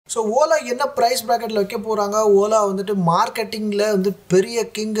So Ola என்ன price ப்ராக்கெட்டில் வைக்க போகிறாங்க, ஓலா வந்துட்டு மார்க்கெட்டிங்கில் வந்து பெரிய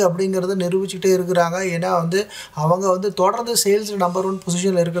கிங் அப்படிங்கிறத நிரூபிச்சுக்கிட்டே இருக்கிறாங்க. ஏன்னா வந்து அவங்க வந்து தொடர்ந்து சேல்ஸ் நம்பர் 1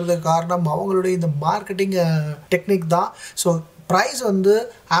 பொசிஷனில் இருக்கிறதுக்கு காரணம் அவங்களுடைய இந்த மார்க்கெட்டிங் டெக்னிக் தான். ஸோ ப்ரைஸ் வந்து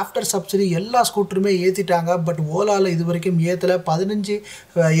ஆஃப்டர் சப்சிடி எல்லா ஸ்கூட்டருமே ஏற்றிட்டாங்க. பட் ஓலாவில் இது வரைக்கும் ஏற்றலை. 15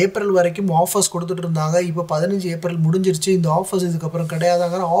 ஏப்ரல் வரைக்கும் ஆஃபர்ஸ் கொடுத்துட்டு இருந்தாங்க. இப்போ 15 ஏப்ரல் முடிஞ்சிருச்சு. இந்த ஆஃபர்ஸ் இதுக்கப்புறம்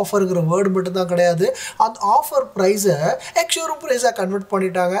கிடையாதாங்க. ஆஃபருங்கிற வேர்டு மட்டும் தான் கிடையாது. அந்த ஆஃபர் ப்ரைஸை எக்ஸ்ஷோரூம் ப்ரைஸாக கன்வெர்ட்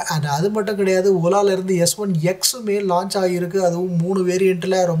பண்ணிட்டாங்க. அண்ட் அது மட்டும் கிடையாது, ஓலாவிலேருந்து S1Xுமே லான்ச் ஆகியிருக்கு. அதுவும் 3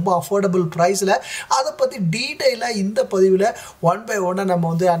 வேரியண்ட்டில் ரொம்ப அஃபோர்டபுள் ப்ரைஸில். அதை பற்றி டீட்டெயிலாக இந்த பதிவில் 1 by 1 நம்ம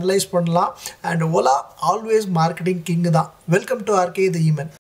வந்து அனலைஸ் பண்ணலாம். And Ola always marketing king தான். Welcome to RK the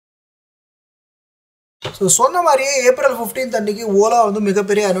Yemen. So சொன்ன மாதிரியே ஏப்ரல் 15 அன்றைக்கி ஓலா வந்து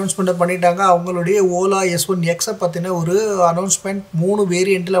மிகப்பெரிய அனௌன்ஸ்மெண்ட்டை பண்ணிட்டாங்க. அவங்களுடைய ஓலா S1Xை பற்றின ஒரு அனௌன்ஸ்மெண்ட் 3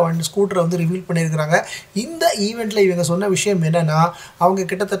 வேரியண்ட்டில் ஸ்கூட்டரை வந்து ரிவீல் பண்ணியிருக்கிறாங்க. இந்த ஈவெண்ட்டில் இவங்க சொன்ன விஷயம் என்னென்னா, அவங்க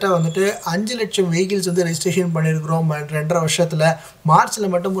கிட்டத்தட்ட வந்துட்டு 5 லட்சம் வெஹிக்கிள்ஸ் வந்து ரெஜிஸ்ட்ரேஷன் பண்ணியிருக்கிறோம். 2.5 வருஷத்தில்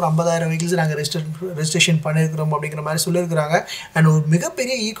மார்ச்சில் மட்டும் ஒரு 50,000 வெஹிக்கிள்ஸ் நாங்கள் ரெஜிஸ்ட்ரேஷன் பண்ணியிருக்கிறோம் அப்படிங்கிற மாதிரி சொல்லியிருக்கிறாங்க. அண்ட் ஒரு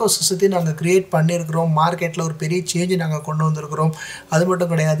மிகப்பெரிய ஈகோ சிஸ்டத்தையும் நாங்கள் க்ரியேட் பண்ணியிருக்கிறோம். மார்க்கெட்டில் ஒரு பெரிய சேஞ்சை நாங்கள் கொண்டு வந்திருக்கிறோம். அது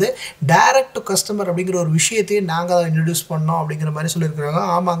மட்டும் கிடையாது, டைரக்ட் டு கஸ்டமர் அப்படிங்கிற ஒரு விஷயத்தையே நாங்கள் அதை இன்ட்ரடியூஸ் பண்ணோம் அப்படிங்கிற மாதிரி சொல்லியிருக்கிறாங்க.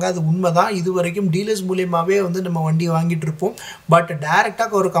 ஆமாங்க, அது உண்மை தான். இது வரைக்கும் டீலர்ஸ் மூலியமாகவே வந்து நம்ம வண்டி வாங்கிட்டு இருப்போம். பட்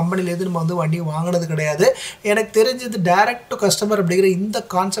டைரெக்டாக ஒரு கம்பெனிலேருந்து நம்ம வந்து வண்டி வாங்கினது கிடையாது. எனக்கு தெரிஞ்சது டைரக்ட் டு கஸ்டமர் அப்படிங்கிற இந்த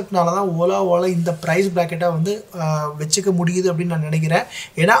கான்செப்ட்னால தான் ஓலாவால் இந்த ப்ரைஸ் ப்ராக்கெட்டாக வந்து வச்சுக்க முடியுது அப்படின்னு நான் நினைக்கிறேன்.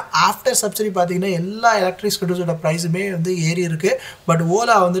 ஏன்னா ஆஃப்டர் சப்சிடி பார்த்தீங்கன்னா எல்லா எலக்ட்ரிக் ஸ்கூட்டர்ஸோட ப்ரைஸுமே வந்து ஏறி இருக்குது. பட்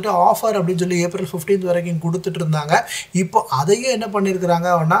ஓலா வந்துட்டு ஆஃபர் அப்படின்னு சொல்லி ஏப்ரல் 15 வரைக்கும் கொடுத்துட்டு இருந்தாங்க. இப்போ அதையும் என்ன பண்ணியிருக்கிறாங்க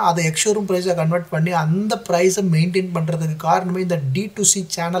அப்படின்னா, அதை எக்ஸ்ஷோரூம் ப்ரைஸை கன்வெர்ட் பண்ணி அந்த ப்ரைஸை மெயின்டைன் பண்ணுறதுக்கு காரணமே இந்த D2C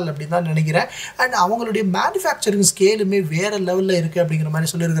சேனல் அப்படின்னு தான் நினைக்கிறேன். அண்ட் அவங்களுடைய மேனுஃபேக்சரிங் ஸ்கேலுமே வேறு லெவலில் இருக்குது அப்படிங்கிற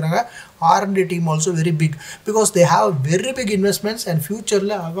மாதிரி சொல்லியிருக்கிறாங்க. R&D team also very big because they have very big investments. And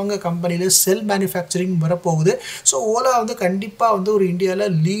ஃபியூச்சரில் அவங்க கம்பெனியில் செல் மேனுஃபேக்சரிங் வரப்போகுது. ஸோ ஓலா வந்து கண்டிப்பாக வந்து ஒரு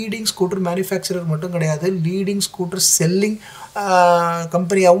இந்தியாவில் லீடிங் ஸ்கூட்டர் மேனுஃபேக்சரர் மட்டும் கிடையாது, லீடிங் ஸ்கூட்டர் செல்லிங்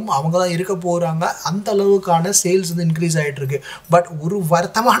கம்பெனியாகவும் அவங்க தான் இருக்க போகிறாங்க. அந்த அளவுக்கான சேல்ஸ் வந்து இன்க்ரீஸ் ஆகிட்டு இருக்கு. பட் ஒரு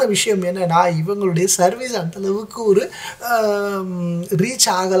வருத்தமான விஷயம் என்னென்னா, இவங்களுடைய சர்வீஸ் அந்தளவுக்கு ஒரு ரீச்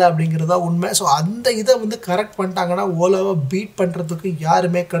ஆகலை அப்படிங்கிறதா உண்மை. ஸோ அந்த இதை வந்து கரெக்ட் பண்ணிட்டாங்கன்னா ஓலாவை பீட் பண்ணுறதுக்கு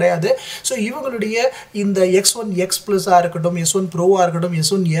யாருமே கிடையாது. ஸோ இவங்களுடைய இந்த X1X ப்ளஸாக இருக்கட்டும், S1 ப்ரோவாக இருக்கட்டும்,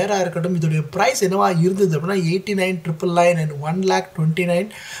 S1 ஏராக இருக்கட்டும், இதோடைய ப்ரைஸ் என்னவா இருந்தது அப்படின்னா 89,999 அண்ட்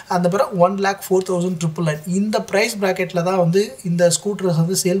 1,29,000 அந்த பிறகு 1,04,999 இந்த ப்ரைஸ் ப்ராக்கெட்டில் தான் வந்து இந்த ஸ்கூட்டர்ஸ்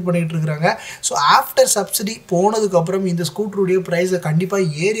வந்து சேல் பண்ணிகிட்டு இருக்கிறாங்க. ஸோ ஆஃப்டர் சப்சிடி போனதுக்கப்புறம் இந்த ஸ்கூட்டருடைய ப்ரைஸை கண்டிப்பாக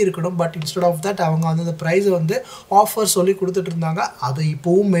ஏறி இருக்கணும். பட் இன்ஸ்டெட் ஆஃப் தட் அவங்க வந்து அந்த ப்ரைஸை வந்து ஆஃபர் சொல்லி கொடுத்துட்டு இருந்தாங்க. அதை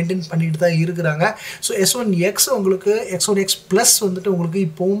இப்போவும் மெயின்டைன் பண்ணிட்டு தான் இருக்கிறாங்க. ஸோ S1X உங்களுக்கு X1X ப்ளஸ் வந்துட்டு உங்களுக்கு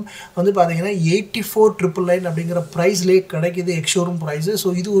இப்போவும் வந்து பார்த்தீங்கன்னா 84,999 அப்படிங்கிற ப்ரைஸ்லேயே கிடைக்கிது எக்ஸ்ஷோரூம் ப்ரைஸு. ஸோ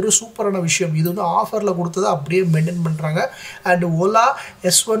இது ஒரு சூப்பரான விஷயம். இது வந்து ஆஃபரில் கொடுத்ததை அப்படியே மெயின்டைன் பண்ணுறாங்க. And Ola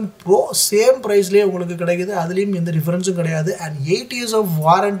S1 bro same ப்ரைஸ்லேயே உங்களுக்கு கிடைக்கிது. அதுலேயும் எந்த டிஃப்ரென்ஸும் கிடையாது. அண்ட் 8 years ஆஃப்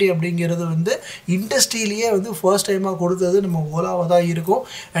வாரண்டி அப்படிங்கிறது வந்து இண்டஸ்ட்ரியிலேயே வந்து ஃபர்ஸ்ட் டைமாக கொடுத்தது நம்ம ஓலாவாக தான் இருக்கும்.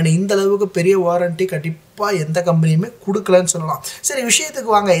 அண்ட் இந்த அளவுக்கு பெரிய வாரண்டி கண்டிப்பாக எந்த கம்பெனியுமே கொடுக்கலன்னு சொல்லலாம். சரி,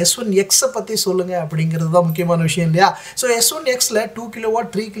 விஷயத்துக்கு வாங்க. S1Xை பற்றி சொல்லுங்கள் அப்படிங்கிறது தான் முக்கியமான விஷயம் இல்லையா? So S1Xல 2 kW,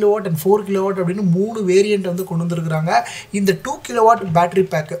 3 kW and 4 kW அப்படின்னு 3 வேரியண்ட் வந்து கொண்டு வந்துருக்குறாங்க. இந்த 2 kW பேட்டரி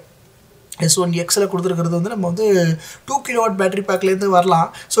பேக்கு S1Xல கொடுத்துருக்கிறது வந்து நம்ம வந்து 2 kW பேட்டரி பேக்லேருந்து வரலாம்.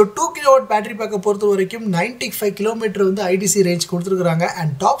 ஸோ 2 kW பேட்டரி பேக்கை பொறுத்த வரைக்கும் 95 கிலோமீட்டர் வந்து IDC ரேஞ்ச் கொடுத்துருக்குறாங்க.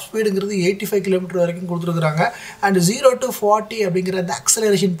 அண்ட் டாப் ஸ்பீடுங்கிறது 85 கிலோமீட்டர் வரைக்கும் கொடுத்துருக்குறாங்க. அண்ட் 0 to 40 அப்படிங்கிற அந்த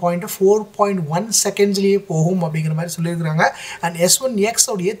அக்சலரேஷன் பாயிண்ட்டு 4.1 செகண்ட்ஸ்லேயே போகும் அப்படிங்கிற மாதிரி சொல்லியிருக்கிறாங்க. அண்ட் S1X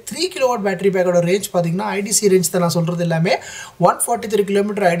உடைய 3 kW பேட்டரி பேக்கோட ரேஞ்ச் பார்த்தீங்கன்னா IDC ரேஞ்ச் தான் நான் சொல்கிறது எல்லாமே 143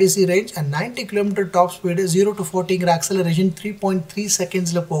 kilometre IDC range and 90 kilometre top speed 0 to 40ங்கிற acceleration 3.3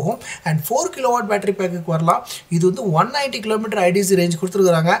 செகண்ட்ஸில் போகும். அண்ட் 4 kW பேட்டரி பேக்குக்கு வரலாம். இது வந்து 190 கிலோமீட்டர் IDC ரேஞ்ச்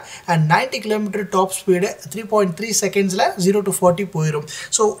கொடுத்துருக்குறாங்க. அண்ட் 90 கிலோமீட்டர் டாப் ஸ்பீடு 3.3 செகண்ட்ஸில் 0 to 40 போயிடும்.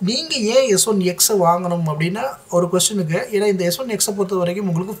 ஸோ நீங்கள் ஏன் S1Xை வாங்கணும் அப்படின்னா ஒரு கொஸ்டினுக்கு, ஏன்னா இந்த S1Xை பொறுத்த வரைக்கும்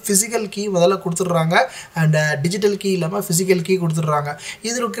உங்களுக்கு ஃபிசிக்கல் கீ முதல்ல கொடுத்துட்றாங்க. அண்ட் டிஜிட்டல் கீ இல்லாமல் ஃபிசிக்கல் கீ கொடுத்துட்றாங்க.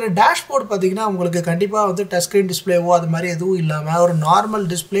 இதில் இருக்கிற டேஷ்போர்ட் பார்த்தீங்கன்னா உங்களுக்கு கண்டிப்பாக வந்து டச் ஸ்க்ரீன் டிஸ்பிளேவோ அது மாதிரி எதுவும் இல்லாமல் ஒரு நார்மல்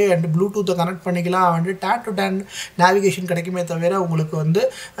டிஸ்பிளே அண்ட் ப்ளூடூத்தை கனெக்ட் பண்ணிக்கலாம். வந்து டேன் டு டேன் நேவிகேஷன் கிடைக்குமே தவிர உங்களுக்கு வந்து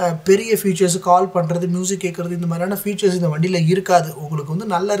பெரிய நிறைய ஃபீச்சர்ஸ், கால் பண்ணுறது, மியூசிக் கேட்குறது, இந்த மாதிரியான ஃபீச்சர்ஸ் இந்த வண்டியில் இருக்காது. உங்களுக்கு வந்து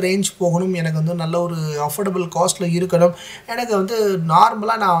நல்ல ரேஞ்ச் போகணும், எனக்கு வந்து நல்ல ஒரு அஃபோர்டபுள் காஸ்ட்டில் இருக்கணும், எனக்கு வந்து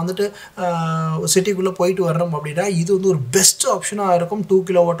நார்மலாக நான் வந்துட்டு சிட்டிக்குள்ளே போயிட்டு வரணும் அப்படின்னா இது வந்து ஒரு பெஸ்ட் ஆப்ஷனாக இருக்கும். 2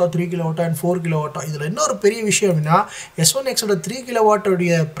 கிலோவாட்டோ, 3 கிலோவாட்டோ அண்ட் 4 கிலோவாட்டோ. இதில் இன்னொரு பெரிய விஷயம் அப்படின்னா S1Xோட 3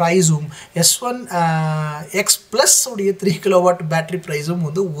 கிலோவாட்டோடைய ப்ரைஸும் S1X ப்ளஸ் உடைய 3 கிலோவாட் பேட்டரி ப்ரைஸும்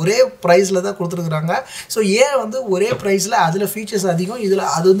வந்து ஒரே ப்ரைஸில் தான் கொடுத்துருக்குறாங்க. ஸோ ஏன் வந்து ஒரே ப்ரைஸில் அதில் ஃபீச்சர்ஸ் அதிகம், இதில்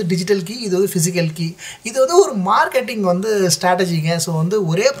அது வந்து டிஜிட்டல் கீ, இது வந்து ஃபிசிக்கல் கீ. இது வந்து ஒரு மார்க்கெட்டிங் வந்து ஸ்ட்ராட்டஜிங்க. ஸோ வந்து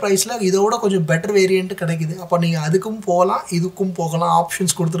ஒரே ப்ரைஸில் இதோட கொஞ்சம் பெட்டர் வேரியண்ட் கிடைக்குது. அப்போ நீங்கள் அதுக்கும் போகலாம், இதுக்கும் போகலாம்,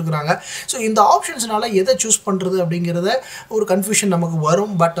 ஆப்ஷன்ஸ் கொடுத்துருக்குறாங்க. ஸோ இந்த ஆப்ஷன்ஸ்னால எதை சூஸ் பண்ணுறது அப்படிங்கிறத ஒரு கன்ஃபியூஷன் நமக்கு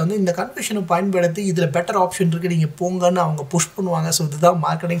வரும். பட் வந்து இந்த கன்ஃபியூஷனை பயன்படுத்தி இதில் பெட்டர் ஆப்ஷன் இருக்குது, நீங்கள் போங்கன்னு அவங்க புஷ் பண்ணுவாங்க. ஸோ இதுதான்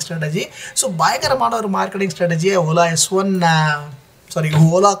மார்க்கெட்டிங் ஸ்ட்ராட்டஜி. ஸோ பயங்கரமான ஒரு மார்க்கெட்டிங் ஸ்ட்ராட்டஜியை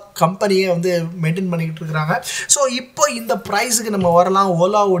ஓலா கம்பெனியை வந்து மெயின்டைன் பண்ணிக்கிட்டு இருக்கிறாங்க. ஸோ இப்போ இந்த ப்ரைஸுக்கு நம்ம வரலாம்.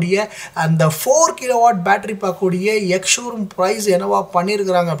 ஓலாவுடைய அந்த 4 கிலோவாட் பேட்டரி பார்க்கக்கூடிய எக்ஷோரூம் ப்ரைஸ் என்னவா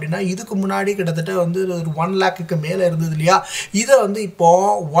பண்ணியிருக்கிறாங்க அப்படின்னா, இதுக்கு முன்னாடி கிட்டத்தட்ட வந்து ஒரு 1 லேக்குக்கு மேலே இருந்தது இல்லையா, இதை வந்து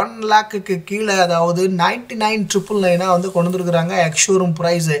இப்போது 1 லேக்குக்கு கீழே, அதாவது 99,999 வந்து கொண்டு வந்துருக்குறாங்க எக்ஷோரூம்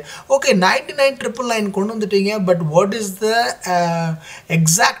ப்ரைஸு. ஓகே, 99,999 கொண்டு வந்துட்டீங்க, but what is the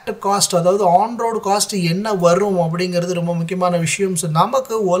exact cost, அதாவது ஆன் ரோடு காஸ்ட் என்ன வரும் அப்படிங்கிறது ரொம்ப முக்கியமான விஷயம். ஸோ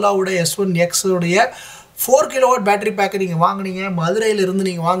நமக்கு ஓலாவோட S1X உடைய 4 கிலோவாட் பேட்டரி பேக்கை நீங்கள் வாங்கினீங்க, மதுரையிலிருந்து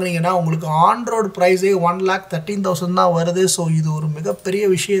நீங்கள் வாங்கினீங்கன்னா உங்களுக்கு ஆன் ரோடு ப்ரைஸே 1,13,000 தான் வருது. ஸோ இது ஒரு மிகப்பெரிய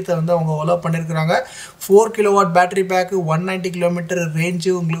விஷயத்தை வந்து அவங்க ஓலா பண்ணியிருக்கிறாங்க. 4 kilowatt battery bag 190 kilometre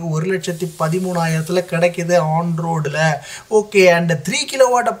range உங்களுக்கு 1,13,000 கிடைக்கிது ஆன் ரோடில். ஓகே, அண்ட் 3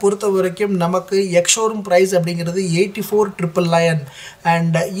 கிலோவாட்டை பொறுத்த வரைக்கும் நமக்கு எக்ஷோரூம் ப்ரைஸ் அப்படிங்கிறது 84,999.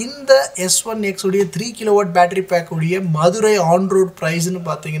 அண்ட் இந்த S1X உடைய 3 kilowatt battery பேக்குடைய Madurai on road ப்ரைஸ்ன்னு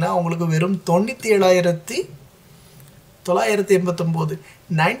பார்த்தீங்கன்னா உங்களுக்கு வெறும் 97,989,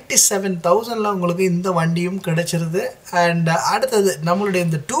 97,000 உங்களுக்கு இந்த வண்டியும் கிடைச்சிருது. அண்ட் அடுத்தது நம்மளுடைய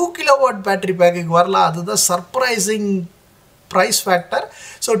இந்த 2 கிலோவாட் பேட்டரி பேக்குக்கு வரலாம். அதுதான் surprising price factor.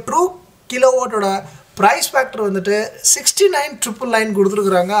 So 2 கிலோவாட்டோட price factor வந்துட்டு 69,999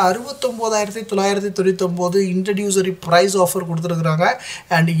 கொடுத்துருக்குறாங்க. 69,999 இன்ட்ரடியூசரி ப்ரைஸ் ஆஃபர் கொடுத்துருக்குறாங்க.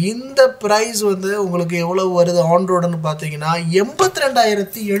 அண்ட் இந்த ப்ரைஸ் வந்து உங்களுக்கு எவ்வளோ வருது ஆன் ரோடுன்னு பார்த்தீங்கன்னா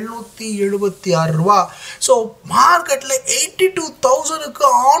 82,776 ரூபா. ஸோ மார்க்கெட்டில் 82,000க்கு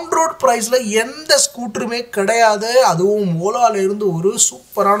ஆன் ரோட் ப்ரைஸில் எந்த ஸ்கூட்டருமே கிடையாது. அதுவும் ஓலாவிலேருந்து ஒரு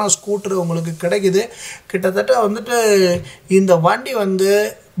சூப்பரான ஸ்கூட்டர் உங்களுக்கு கிடைக்குது. கிட்டத்தட்ட வந்துட்டு இந்த வண்டி வந்து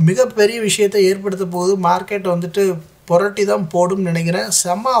மிகப்பெரிய விஷயத்தை ஏற்படுத்த போகுது. மார்க்கெட் வந்துட்டு புரட்டி தான் போடும் நினைக்கிறேன்.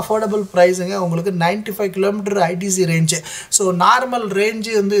 செம்ம அஃபோர்டபுள் ப்ரைஸுங்க. உங்களுக்கு 95 kilometre ITC range. So normal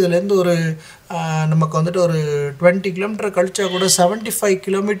range வந்து இதுலேருந்து ஒரு நமக்கு வந்துட்டு ஒரு 20 கிலோமீட்டர் கழிச்சா கூட 75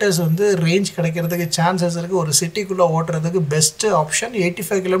 கிலோமீட்டர்ஸ் வந்து ரேஞ்ச் கிடைக்கிறதுக்கு சான்சஸ் இருக்குது. ஒரு சிட்டிக்குள்ளே ஓட்டுறதுக்கு best option.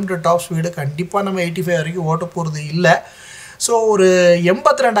 85 kilometre top speed கண்டிப்பாக நம்ம 85 வரைக்கும் ஓட்ட போகிறது இல்லை. ஸோ ஒரு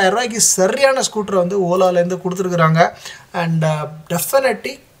 82,000 ரூபாய்க்கு சரியான ஸ்கூட்டரை வந்து ஓலாலேருந்து கொடுத்துருக்குறாங்க. அண்ட்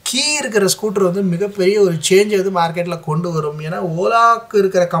டெஃபினெட்லி கீ இருக்கிற ஸ்கூட்டர் வந்து மிகப்பெரிய ஒரு சேஞ்சை வந்து மார்க்கெட்டில் கொண்டு வரும். ஏன்னா ஓலாவுக்கு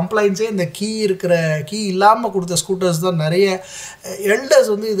இருக்கிற கம்ப்ளைண்ட்ஸே இந்த கீ இல்லாமல் கொடுத்த ஸ்கூட்டர்ஸ் தான். நிறைய எல்டர்ஸ்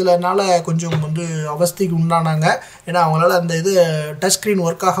வந்து இதனால கொஞ்சம் வந்து அவஸ்தைக்கு உண்டானாங்க. ஏன்னா அவங்களால அந்த டச் ஸ்க்ரீன்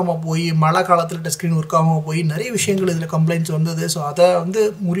ஒர்க் ஆகாமல் போய், மழை காலத்தில் டச் ஸ்க்ரீன் ஒர்க் ஆகாமல் போய் நிறைய விஷயங்கள் இதில் கம்ப்ளைண்ட்ஸ் வந்தது. ஸோ அதை வந்து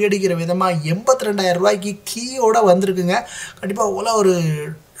முறியடிக்கிற விதமாக 82,000 ரூபாய்க்கு கீயோடு வந்திருக்குங்க. கண்டிப்பாக ஓலா ஒரு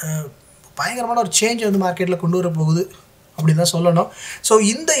பயங்கரமான ஒரு சேஞ்ச் வந்து மார்க்கெட்டில் கொண்டு வர போகுது அப்படி தான் சொல்லணும். ஸோ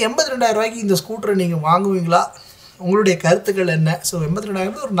இந்த 82,000 ரூபாய்க்கு இந்த ஸ்கூட்டரை நீங்கள் வாங்குவீங்களா? உங்களுடைய கருத்துக்கள் என்ன? ஸோ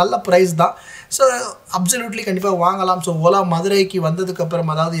 82,000 ஒரு நல்ல ப்ரைஸ் தான். ஸோ அப்சல்யூட்லி கண்டிப்பாக வாங்கலாம். ஸோ ஓலா மதுரைக்கு வந்ததுக்கப்புறம்,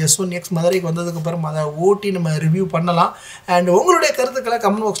 அதாவது S1X மதுரைக்கு வந்ததுக்கப்புறம் அதை ஓட்டி நம்ம ரிவ்யூ பண்ணலாம். அண்ட் உங்களுடைய கருத்துக்களை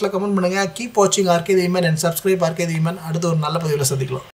கமெண்ட் பாக்ஸில் கமெண்ட் பண்ணுங்கள். கீப் வாட்சிங் ஆர்கே தீமன் அண்ட் சப்ஸ்கிரைப் ஆர்கே தீமன். அடுத்து ஒரு நல்ல பதிவில் சந்திக்கலாம்.